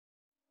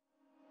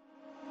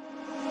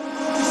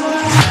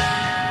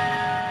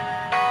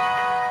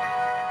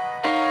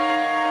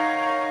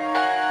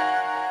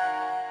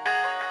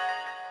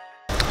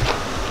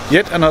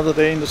Yet another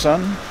day in the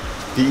sun.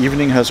 The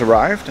evening has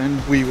arrived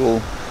and we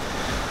will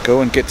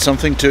go and get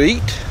something to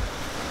eat.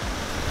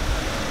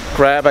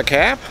 Grab a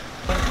cab.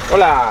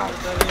 Hola!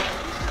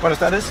 Buenas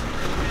tardes.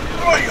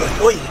 Oi, oi,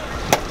 oi.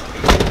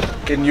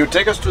 Can you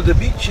take us to the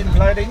beach in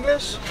Playa de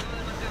INGLES?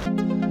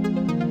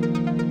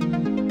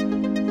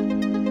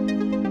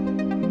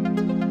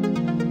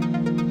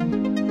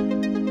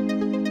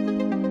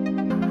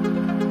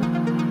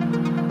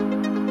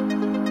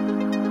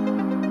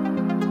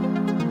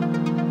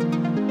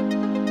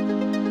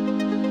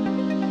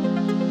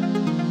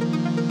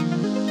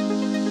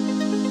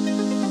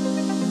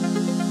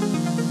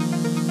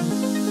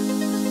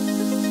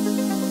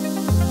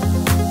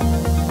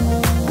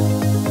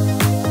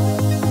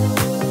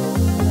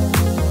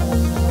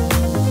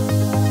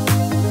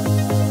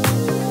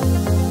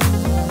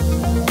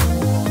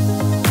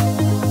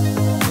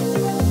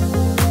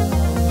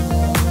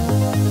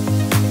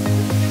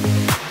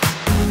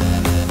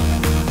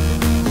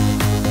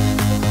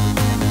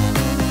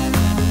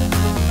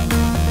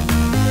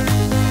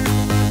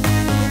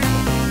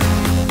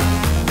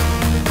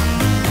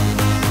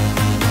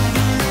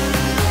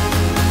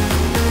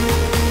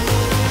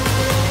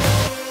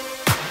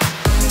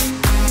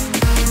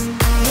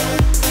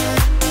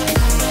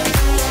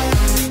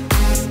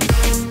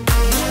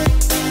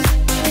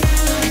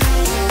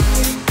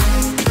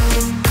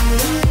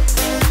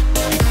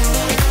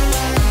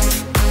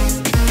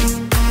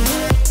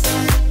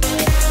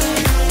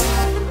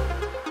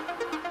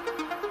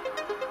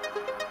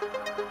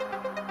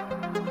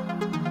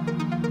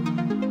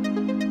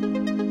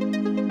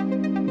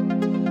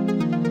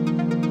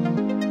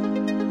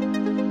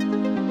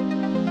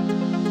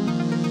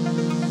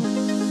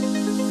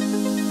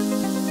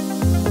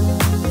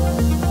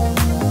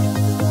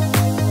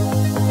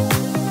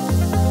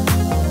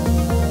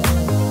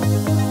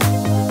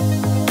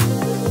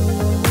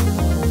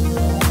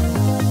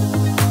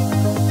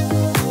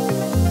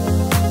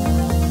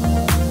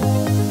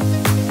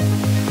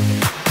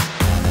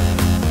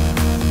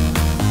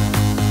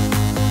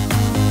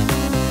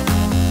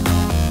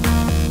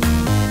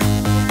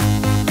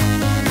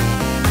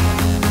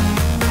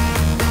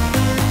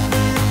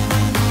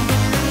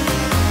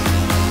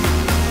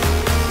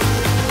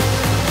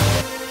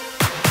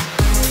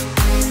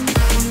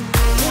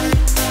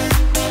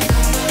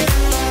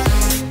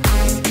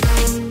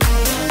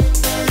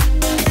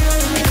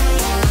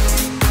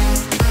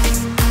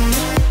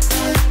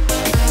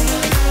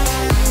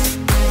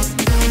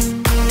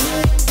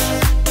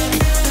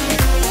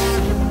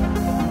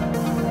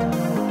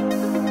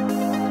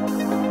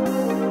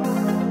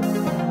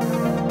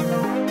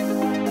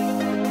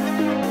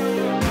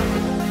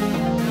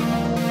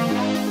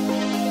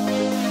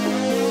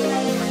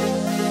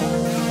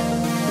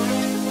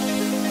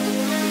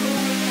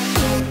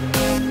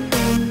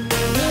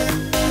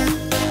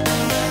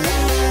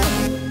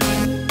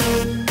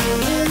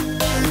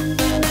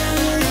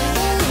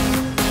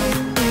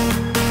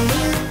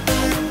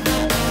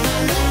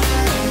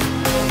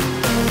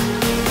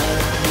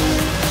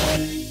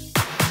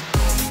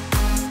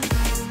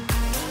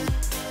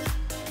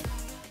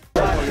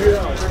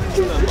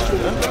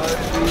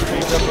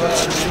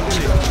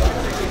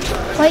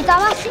 Pues está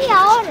vacía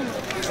ahora.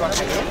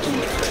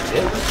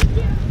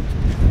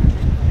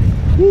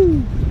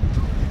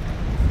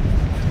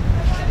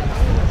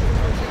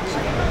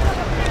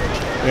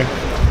 Yeah.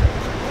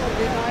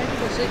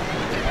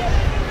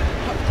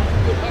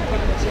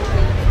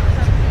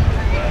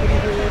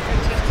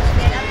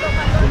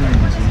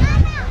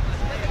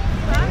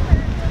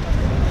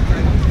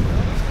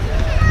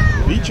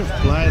 Beach of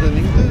Playa de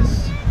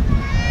INGLES,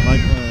 like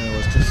I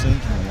was just saying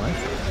to my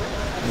wife,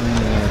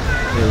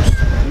 there's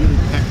really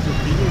packed with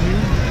people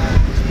here.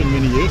 It's been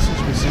many years since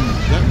we've seen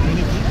that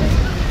many people,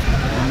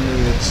 and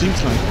it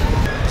seems like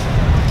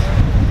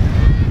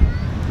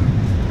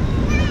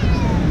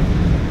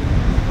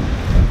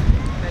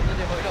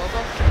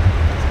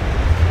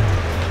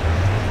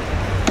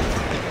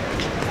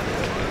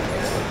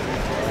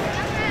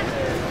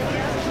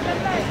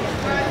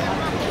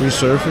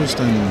resurfaced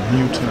and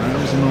new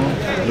tiles and all.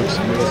 It looks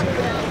amazing.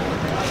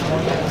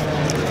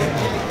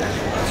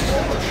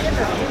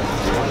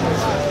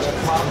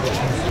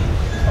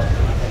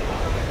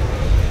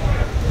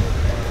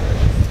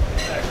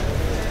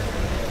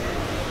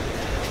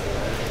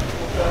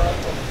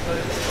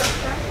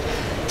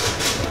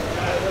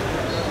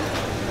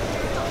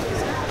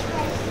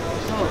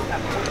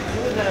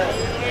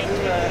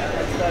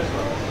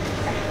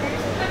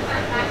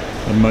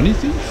 A money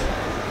thief?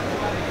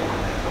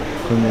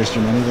 Couldn't waste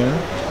your money there.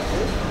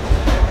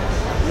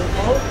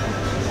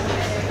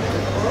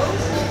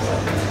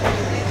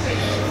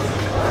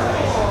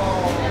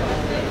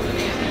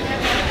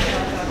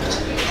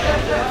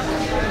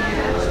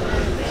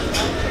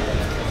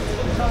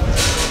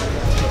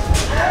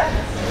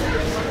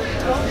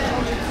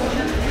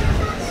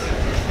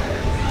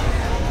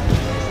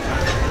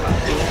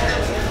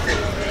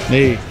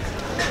 Nee.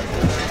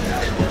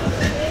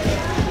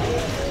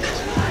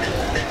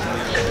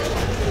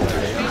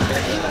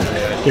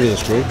 ¿Qué le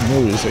das, no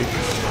lo dice?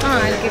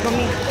 Ah, el que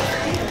comí.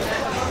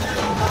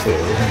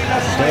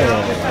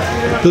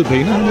 Blevet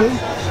pænere hernede.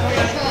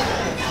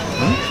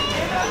 Ja.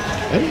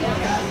 Ja.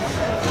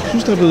 Jeg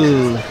synes, der er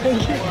blevet...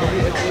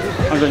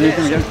 Og der er lidt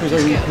mere på sig.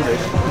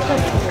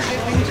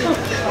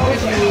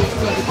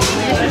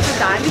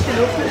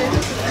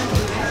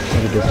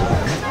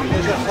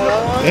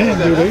 Ja,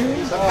 det er jo det.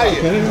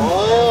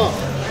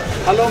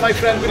 Hello, my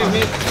friend. Good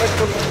evening.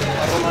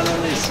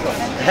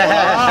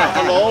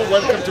 Hello,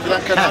 welcome to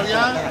Gran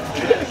Canaria.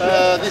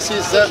 This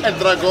is El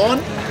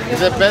Dragon,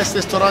 the best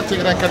restaurant in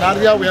Gran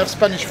Canaria. We have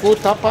Spanish food,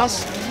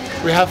 tapas.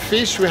 We have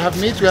fish, we have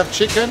meat, we have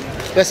chicken.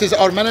 This is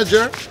our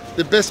manager,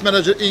 the best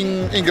manager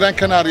in Gran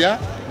Canaria.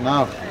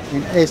 No,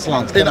 in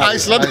Iceland. In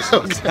Iceland?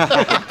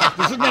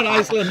 This is not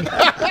Iceland.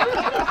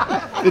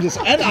 It is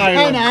an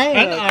island.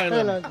 An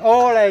island.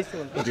 All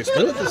Iceland. But you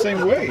spell it the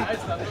same way.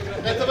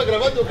 Estaba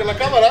grabando con la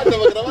cámara,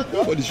 estaba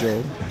grabando. What is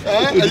your?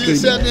 You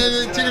send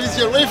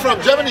television way from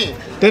Germany.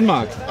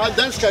 Denmark.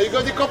 Danska, you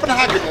go to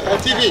Copenhagen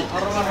TV.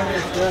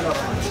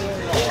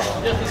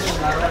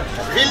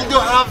 Will you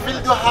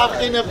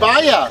have in a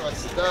Playa?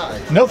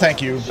 No,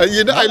 thank you.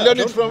 You know, I learned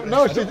it from.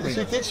 No, she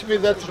teach me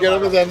that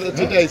together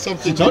today.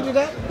 Something. She taught you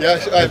that?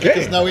 Yeah,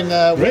 because now in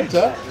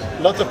winter,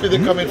 a lot of people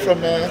coming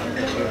from.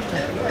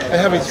 I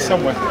have it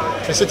somewhere.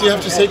 I said you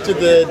have to say to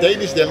the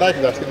Danish they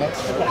like that, you know.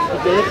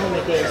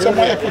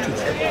 Somewhere I put it.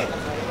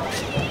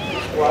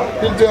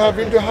 Will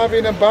you have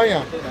in a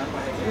Playa?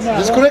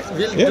 That's correct.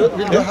 Will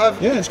you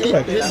have? Yeah, it's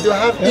correct. Will you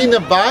have in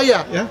a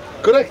Playa? Yeah.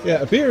 Correct.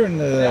 Yeah, a beer in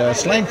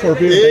slang for a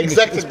beer in Danish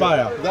Exactly. is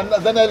Playa.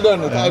 Then I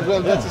learned it. I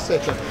will. That's a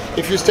second.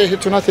 If you stay here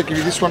tonight, I give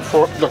you this one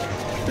for look.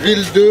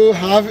 Will you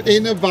have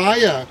in a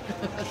Playa?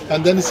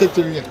 And then he said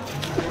to me,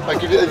 I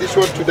give you this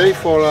one today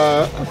for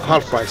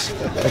half price.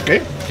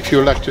 Okay. If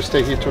you like to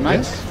stay here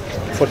tonight,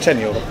 for 10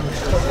 euro.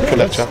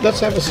 Let's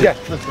have a sip. Yeah.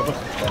 Let's go.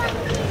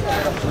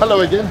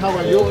 Hello again. How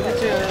are you?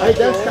 Hi,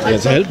 Ja,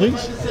 til halv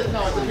pris.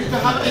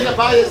 In a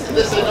Playa,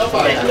 they say no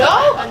Playa.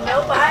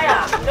 No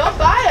buyer. No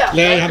buyer.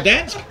 Lærer I ham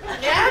dansk?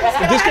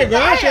 Yeah. Det skal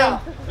gøres, ja.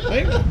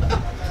 Ikke?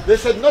 They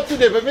said not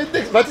today, but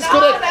next. But it's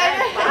correct.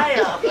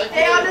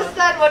 I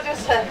understand what you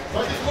said.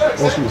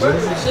 Hvor skal vi sidde?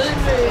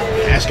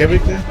 Ja, skal vi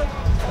ikke det?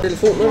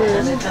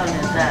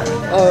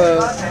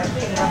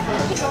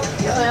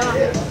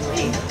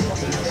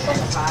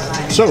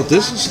 So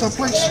this is the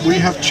place we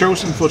have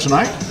chosen for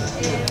tonight.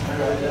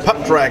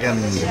 Pub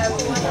Dragon,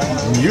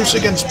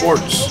 music and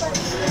sports.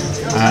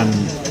 And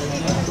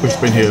we've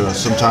been here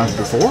sometimes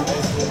before.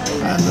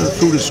 And the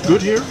food is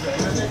good here.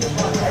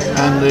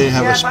 And they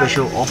have a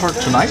special offer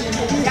tonight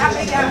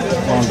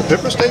on the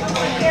pepper steak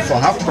for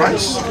half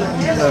price.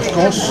 And of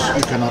course,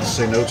 you cannot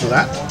say no to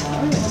that.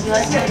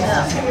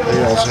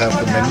 They also have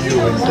the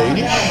menu in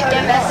Danish.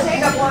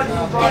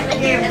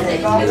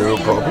 No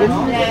problem.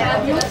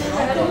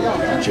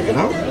 Check it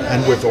out.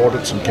 And we've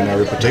ordered some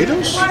canary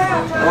potatoes,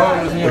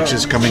 which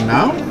is coming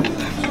now.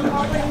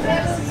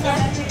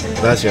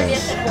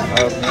 Gracias.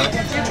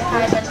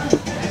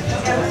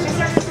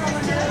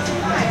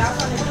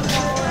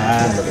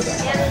 And look at that.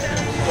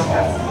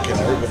 Oh,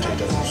 canary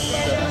potatoes.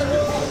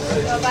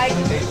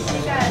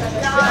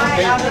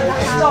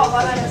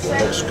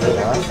 Looks good,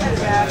 huh?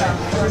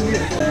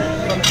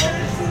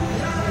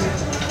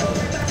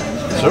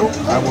 So,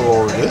 I will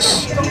order this.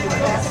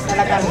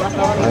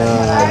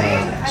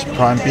 It's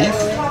prime beef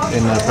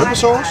in pepper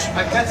sauce.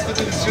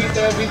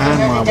 And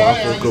my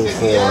wife will go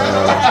for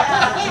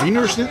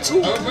Wiener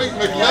Schnitzel. And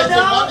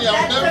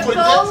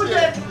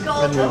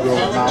we'll go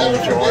now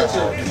enjoy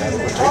our canary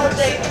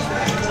potatoes.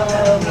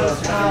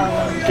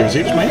 Kan vi se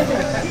det smage?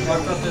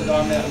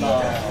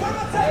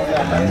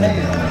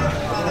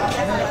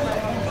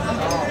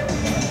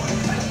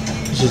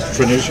 This is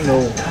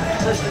traditional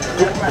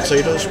cooked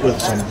potatoes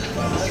with some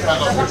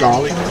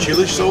garlic and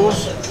chili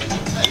sauce.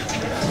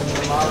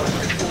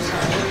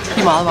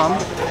 De er meget varme.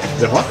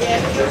 Det er hot.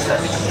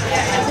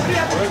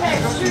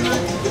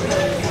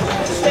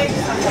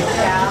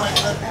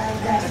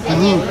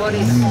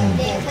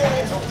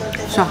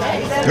 Så.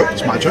 Jo,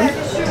 it's my turn.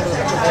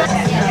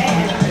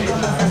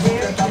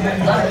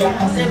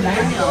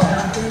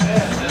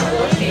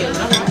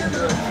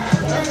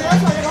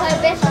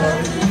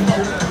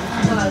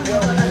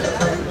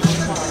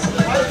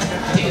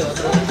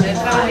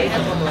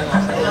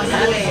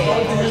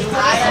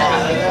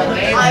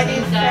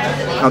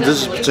 Now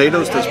this is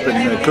potatoes that's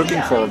been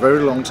cooking for a very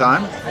long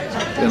time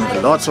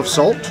in lots of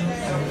salt,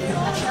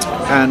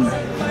 and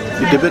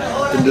you dip it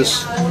in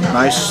this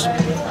nice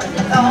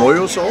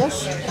mayo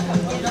sauce.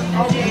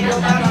 Oh,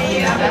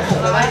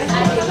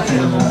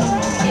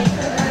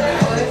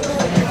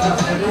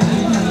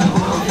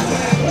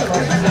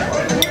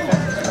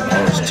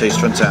 it tastes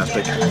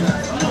fantastic.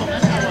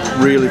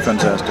 Really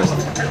fantastic.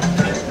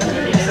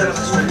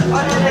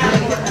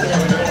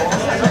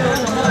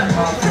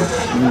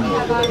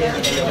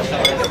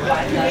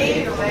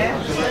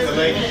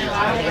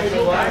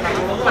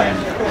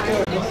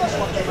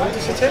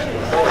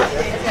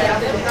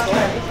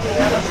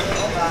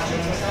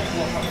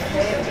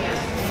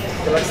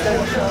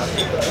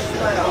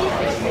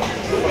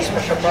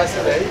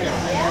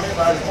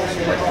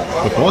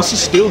 The boss is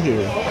still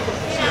here.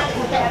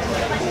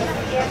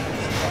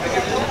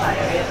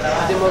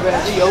 må være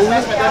de unge. Ja,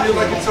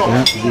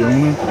 de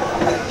unge.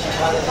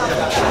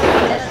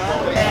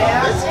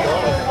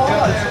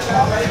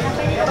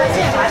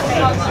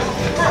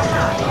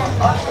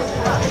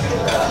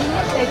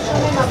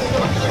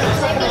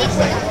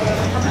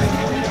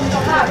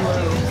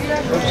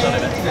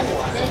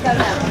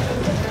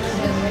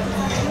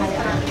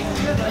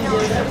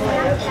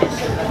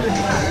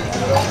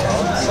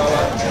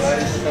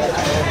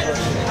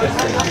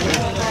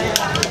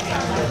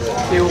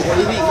 Det er jo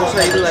rødvin og så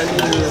et eller andet.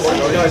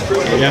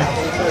 Ja.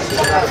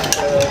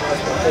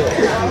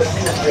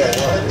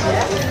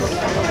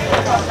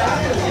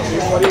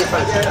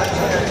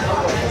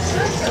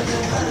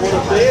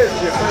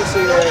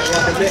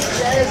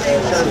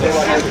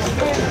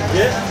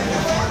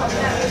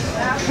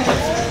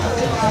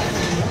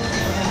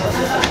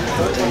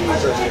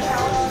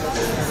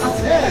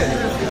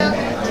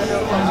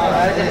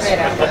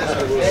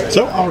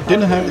 So our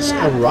dinner has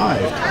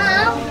arrived.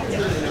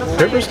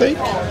 Pepper steak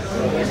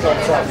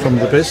from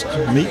the best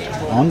meat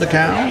on the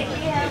cow.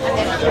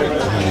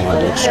 Oh,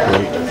 it looks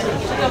great.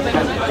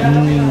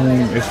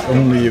 If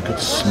only you could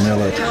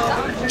smell it.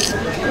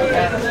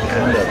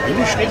 And a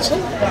mini schnitzel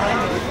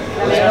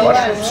with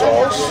mushroom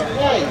sauce.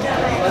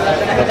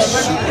 Looks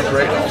super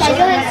great also.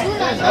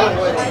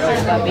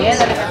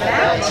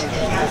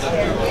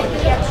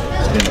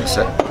 It's been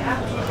set.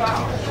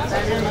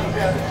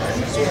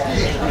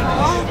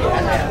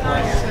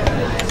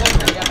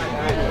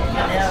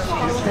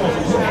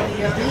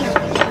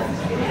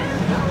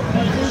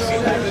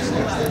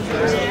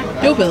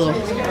 Det var bedre.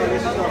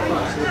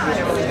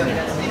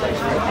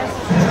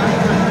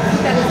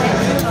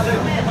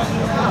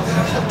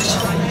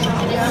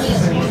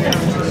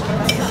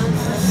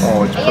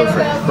 Oh, it's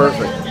perfect,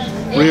 perfect,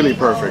 really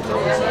perfect.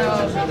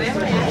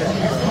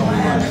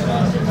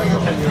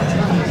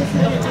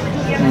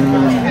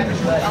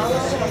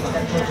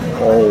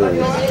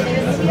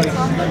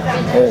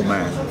 Oh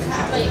man,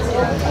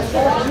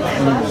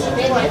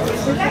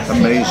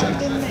 amazing.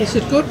 Is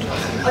it good?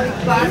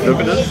 Look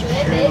at this.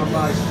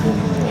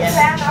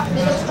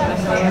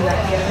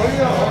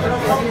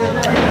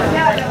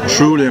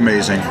 Truly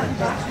amazing.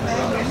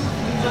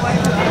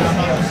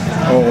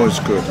 Oh, it's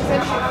good.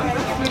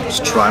 Let's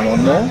try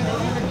one more.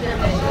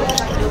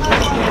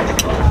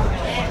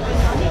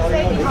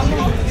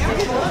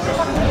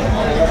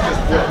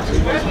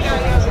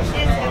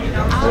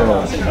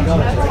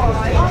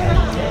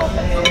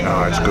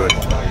 Oh, it's good.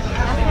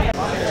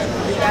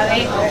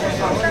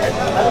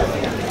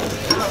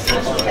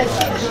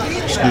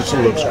 Schnitzel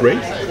looks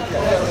great.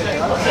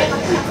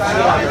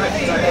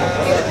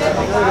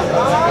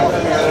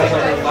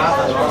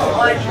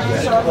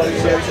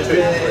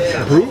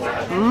 Approved?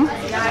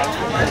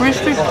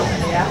 Crispy.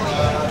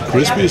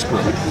 Crispy is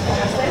good.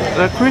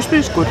 Crispy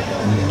is good.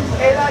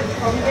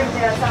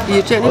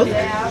 Irriterende.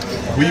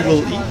 We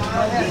will eat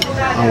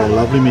our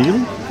lovely meal.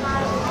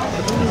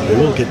 We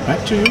will get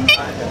back to you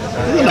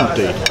with an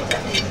update.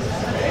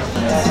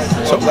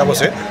 So that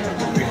was it.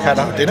 We had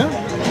our dinner.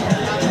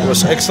 It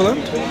was excellent,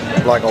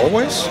 like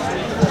always.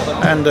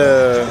 And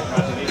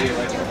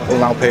we'll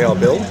now pay our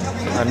bill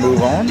and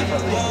move on.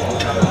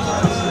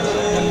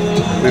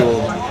 We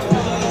will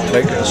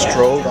take a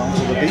stroll down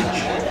to the beach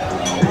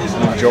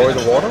and enjoy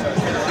the water.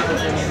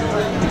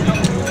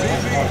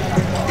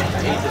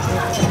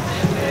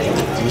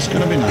 This is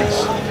gonna be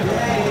nice.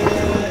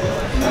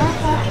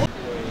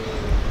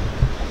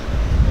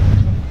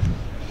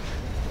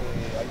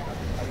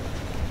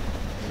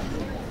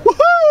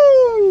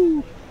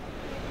 Woohoo!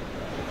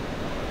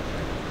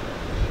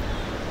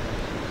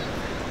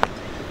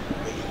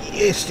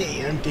 Yes, det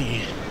er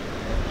det.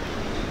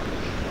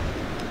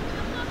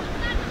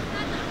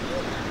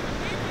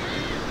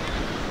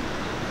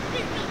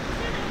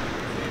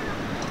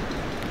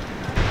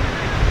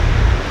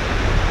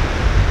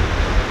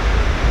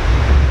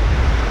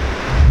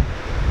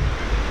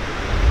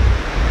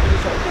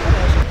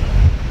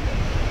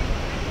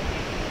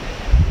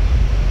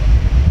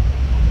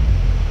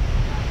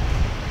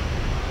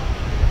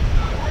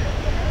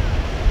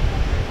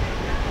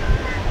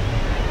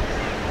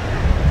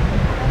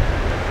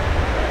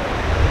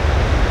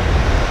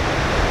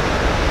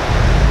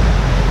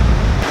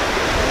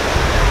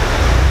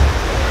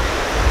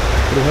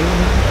 Skal du holde den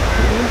her?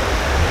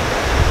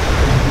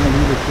 Jeg har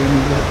lige lidt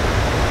fjerne der.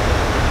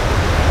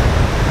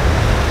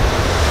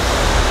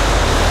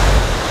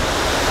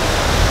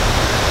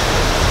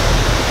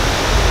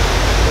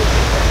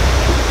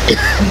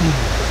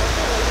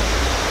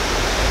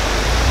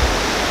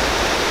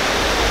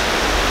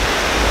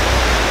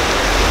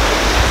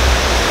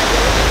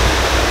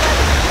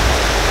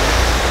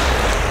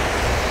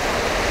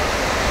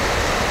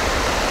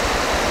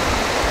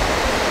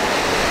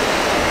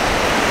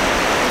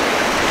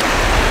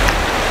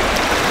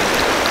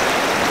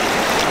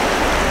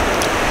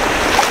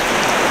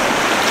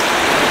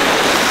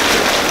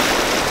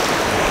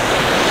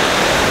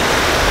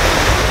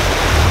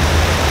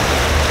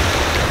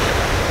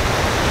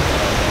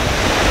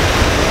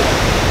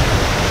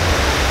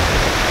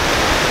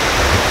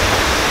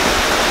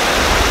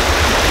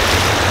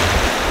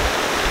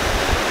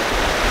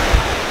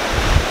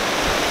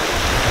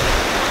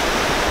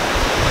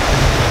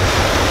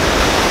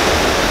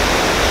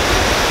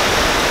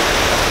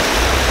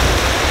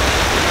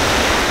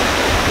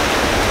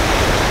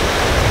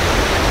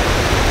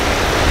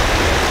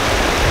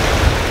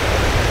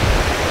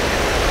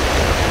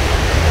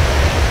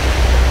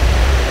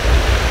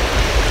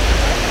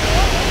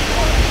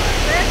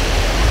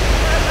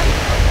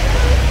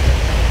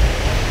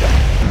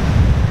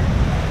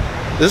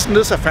 Isn't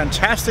this a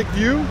fantastic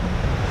view?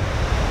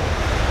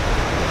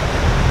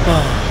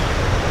 Oh.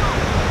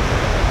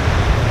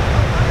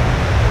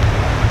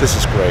 This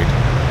is great.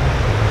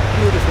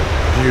 Beautiful.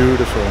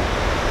 Beautiful.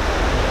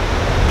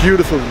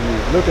 Beautiful view.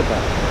 Look at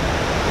that.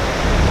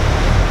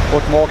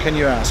 What more can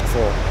you ask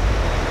for?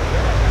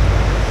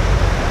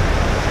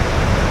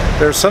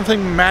 There's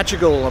something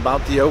magical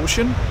about the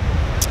ocean.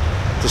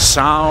 The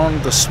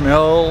sound, the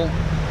smell,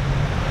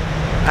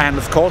 and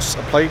of course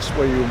a place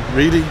where you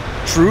really,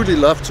 truly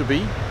love to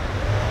be.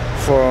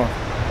 For,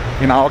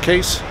 in our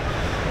case,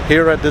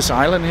 here at this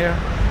island here,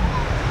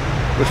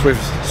 which we've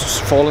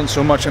fallen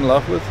so much in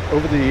love with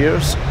over the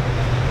years.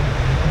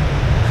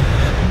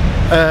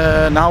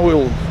 Now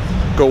we'll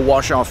go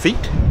wash our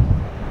feet,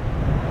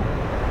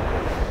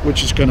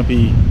 which is gonna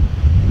be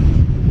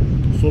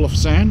full of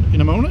sand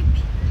in a moment.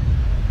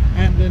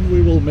 And then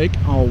we will make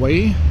our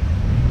way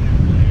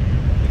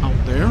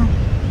out there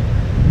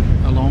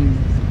along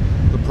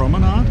the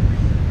promenade,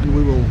 and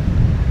we will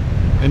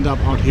end up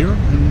out here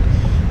and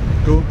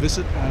go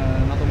visit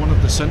another one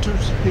of the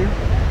centers here,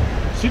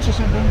 Cita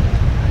Center,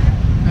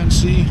 and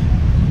see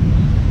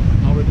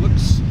how it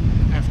looks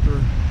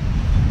after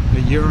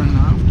a year and a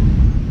half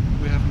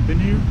we haven't been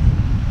here.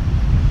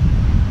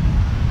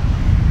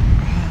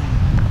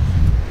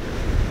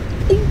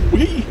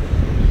 Ooh-wee.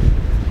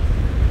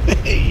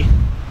 Hey.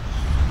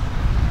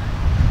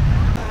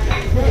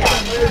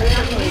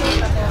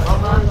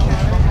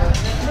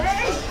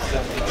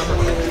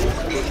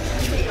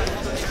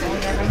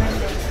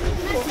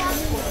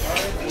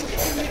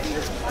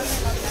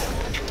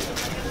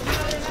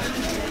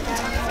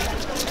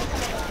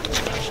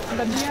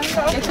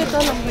 Este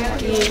todo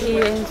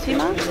y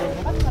encima.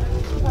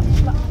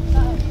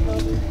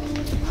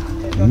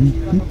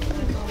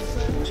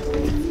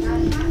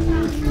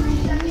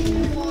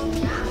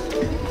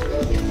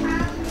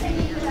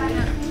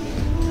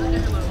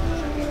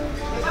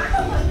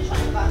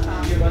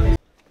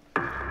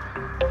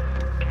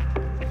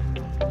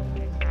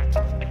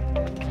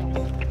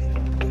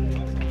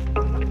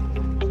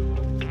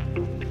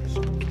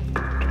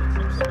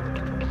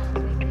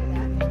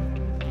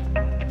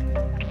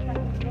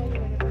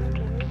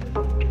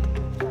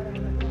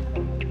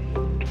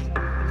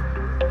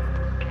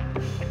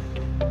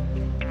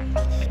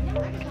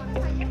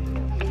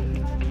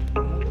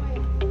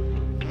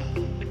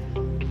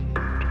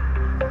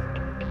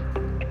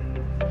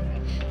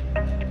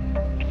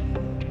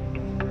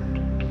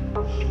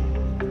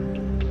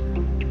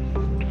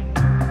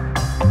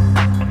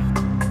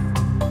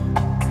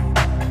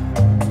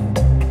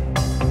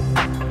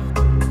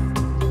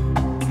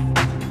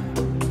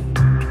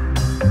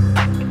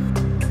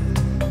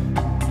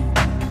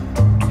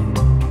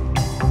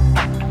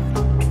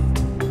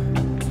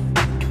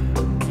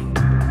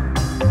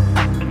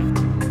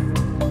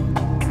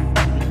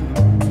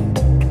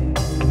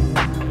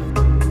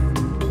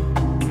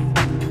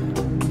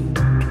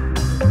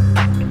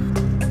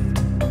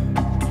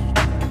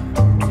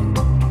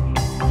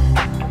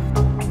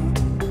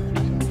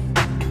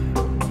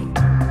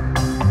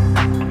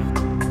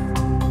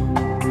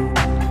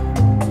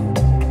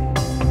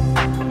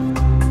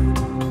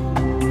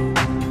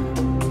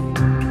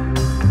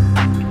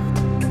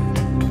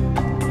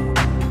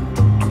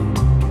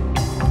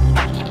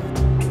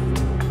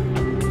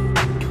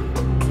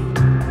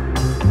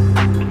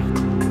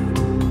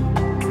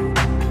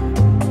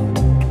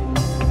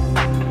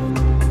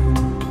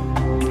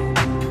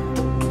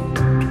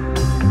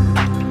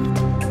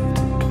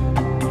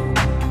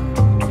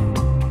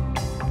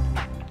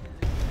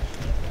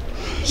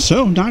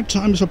 So, night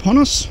time is upon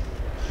us,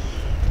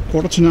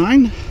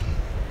 8:45,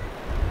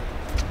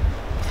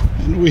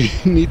 and we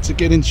need to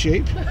get in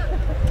shape.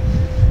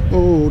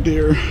 Oh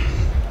dear.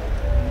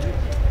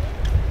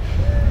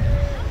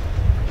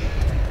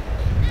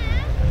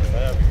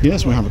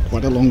 Yes, we have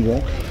quite a long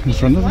walk in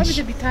front of us.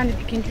 Yeah,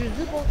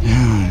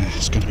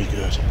 it's gonna be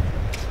good.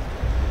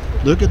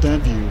 Look at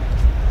that view.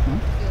 Huh?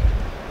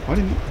 What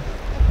do you mean?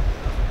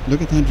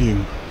 Look at that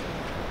view.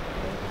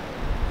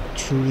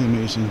 Truly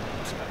amazing.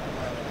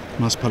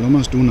 Mas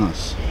Palomas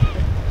Dunas.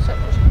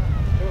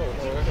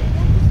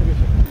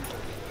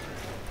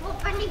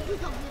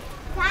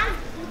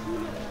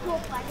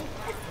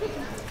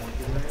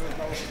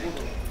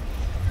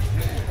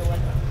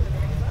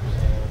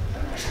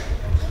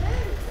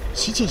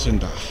 Cita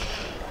Center.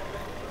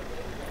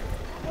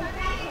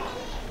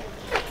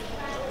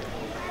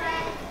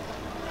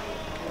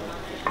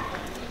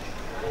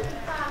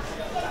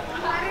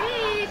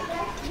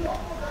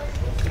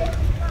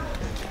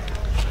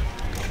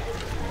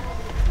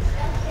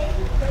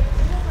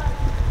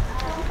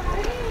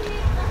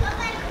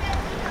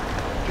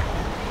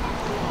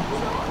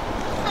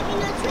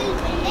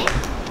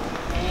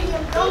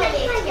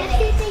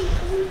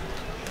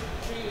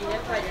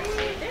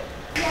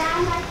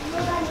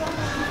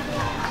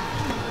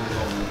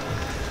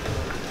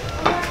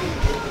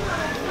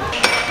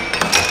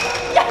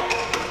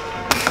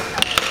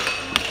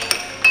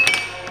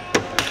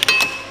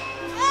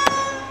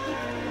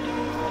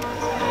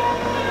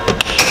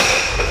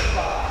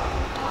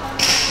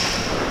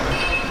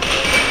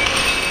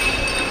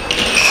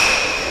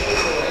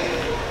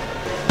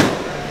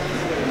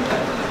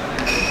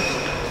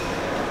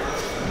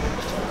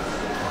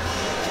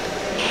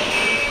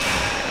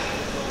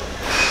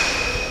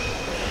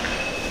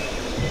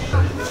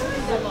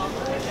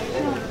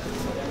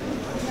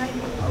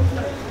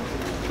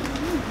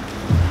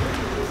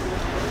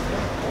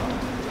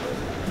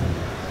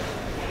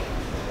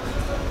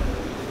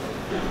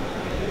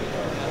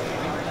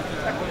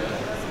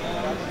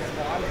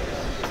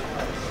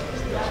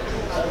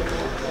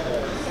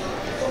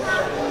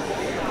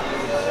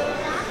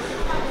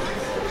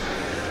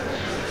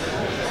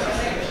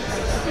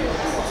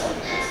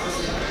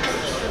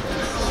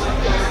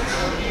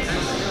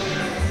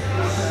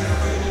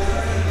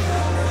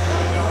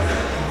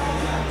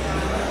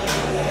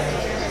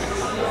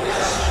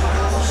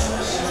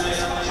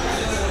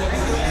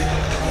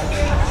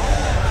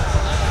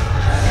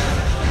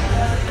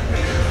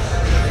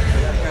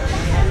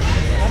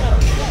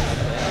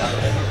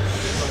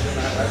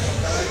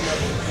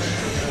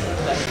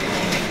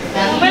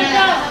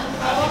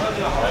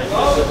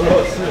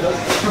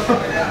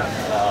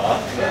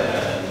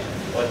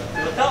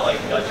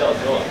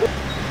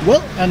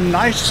 Well, a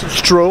nice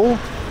stroll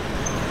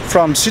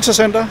from Cita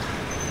Center.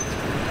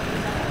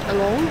 A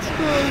long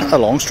stroll. A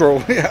long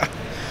stroll, yeah.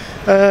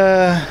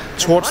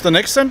 Towards the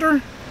next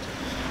center.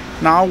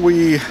 Now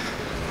we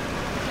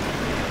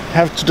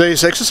have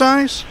today's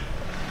exercise.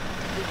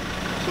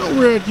 So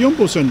we're at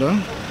Yumbo Center.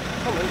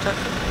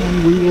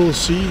 And we will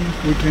see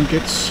if we can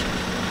get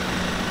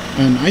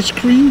an ice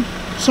cream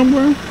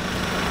somewhere.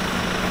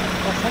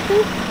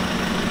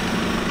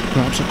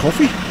 Perhaps a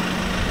coffee?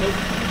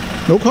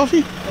 No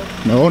coffee?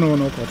 No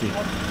coffee.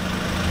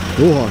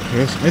 Oh,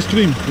 yes, ice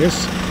cream,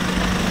 yes.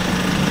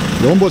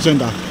 Yumbo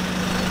Center.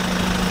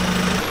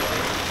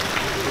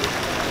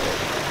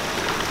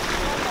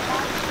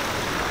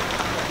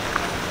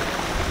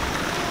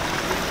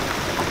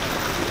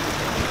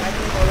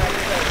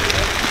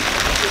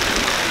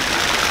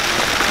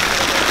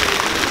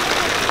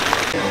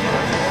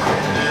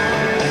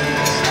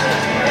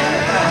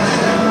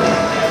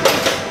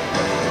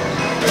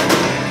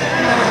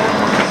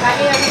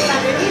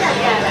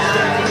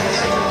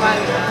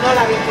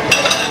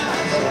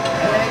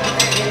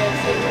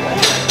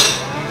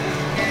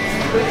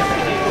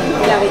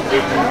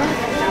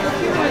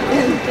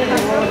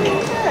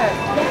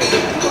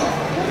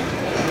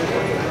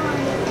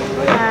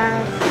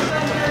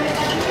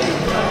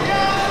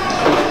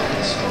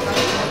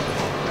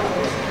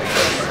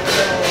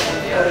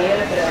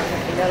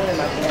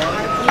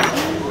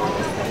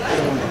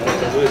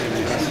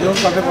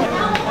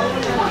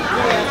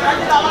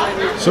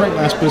 So,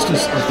 last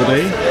business of the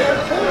day,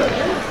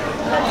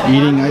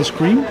 eating ice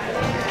cream.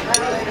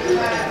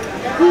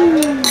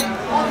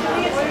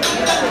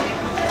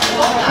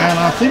 And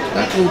I think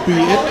that will be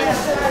it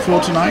for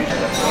tonight.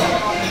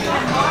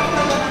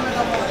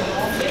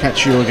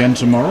 Catch you again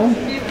tomorrow.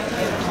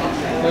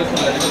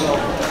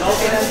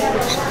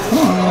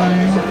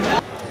 Bye.